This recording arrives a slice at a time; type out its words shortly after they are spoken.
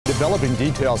Developing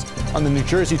details on the New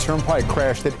Jersey Turnpike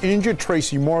crash that injured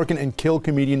Tracy Morgan and killed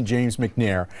comedian James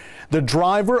McNair. The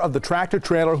driver of the tractor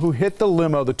trailer who hit the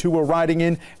limo the two were riding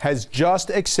in has just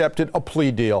accepted a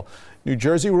plea deal. New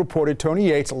Jersey reporter Tony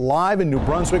Yates live in New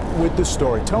Brunswick with the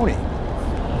story. Tony.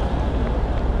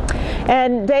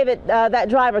 And David, that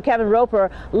driver, Kevin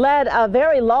Roper, led a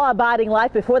very law-abiding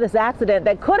life before this accident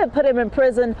that could have put him in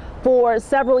prison for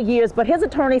several years. But his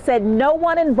attorney said no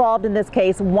one involved in this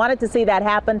case wanted to see that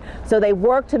happen, so they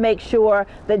worked to make sure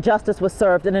that justice was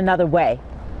served in another way.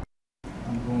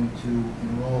 I'm going to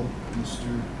enroll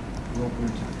Mr. Roper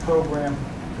into the program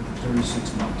for the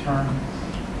 36-month term.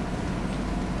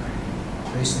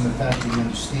 Based on the fact that he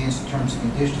understands the terms and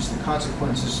conditions, the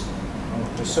consequences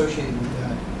associated with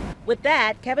that. With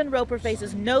that, Kevin Roper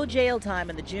faces no jail time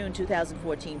in the June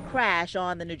 2014 crash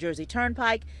on the New Jersey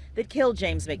Turnpike that killed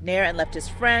James McNair and left his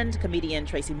friend, comedian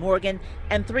Tracy Morgan,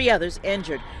 and 3 others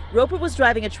injured. Roper was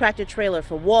driving a tractor trailer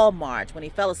for Walmart when he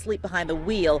fell asleep behind the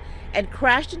wheel and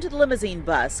crashed into the limousine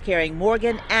bus carrying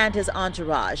Morgan and his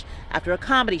entourage after a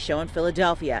comedy show in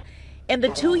Philadelphia. In the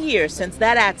 2 years since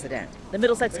that accident, the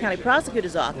Middlesex County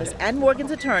Prosecutor's Office and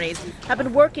Morgan's attorneys have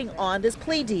been working on this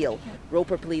plea deal.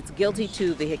 Roper pleads guilty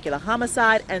to vehicular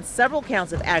homicide and several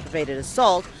counts of aggravated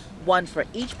assault, one for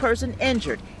each person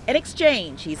injured. In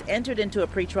exchange, he's entered into a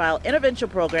pretrial intervention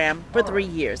program for 3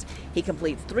 years. He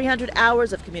completes 300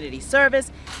 hours of community service.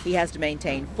 He has to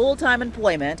maintain full-time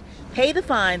employment, pay the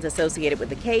fines associated with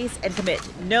the case, and commit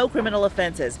no criminal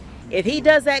offenses. If he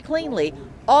does that cleanly,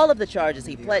 all of the charges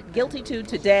he pled guilty to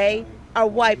today are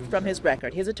wiped from his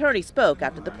record. His attorney spoke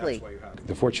after the plea.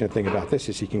 The fortunate thing about this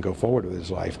is he can go forward with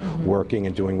his life, working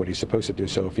and doing what he's supposed to do.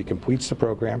 So if he completes the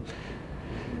program,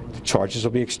 the charges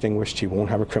will be extinguished, he won't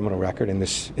have a criminal record, and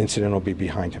this incident will be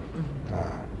behind him.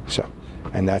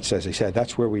 And that's, as I said,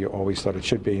 that's where we always thought it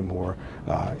should be, more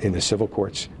in the civil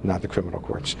courts, not the criminal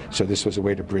courts. So this was a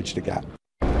way to bridge the gap.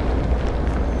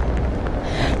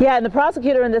 Yeah, and the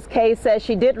prosecutor in this case says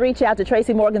she did reach out to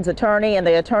Tracy Morgan's attorney and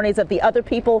the attorneys of the other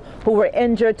people who were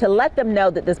injured to let them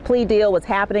know that this plea deal was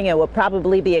happening and would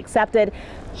probably be accepted.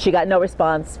 She got no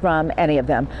response from any of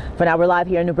them. For now, we're live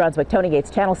here in New Brunswick. Tony Yates,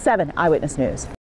 Channel 7 Eyewitness News.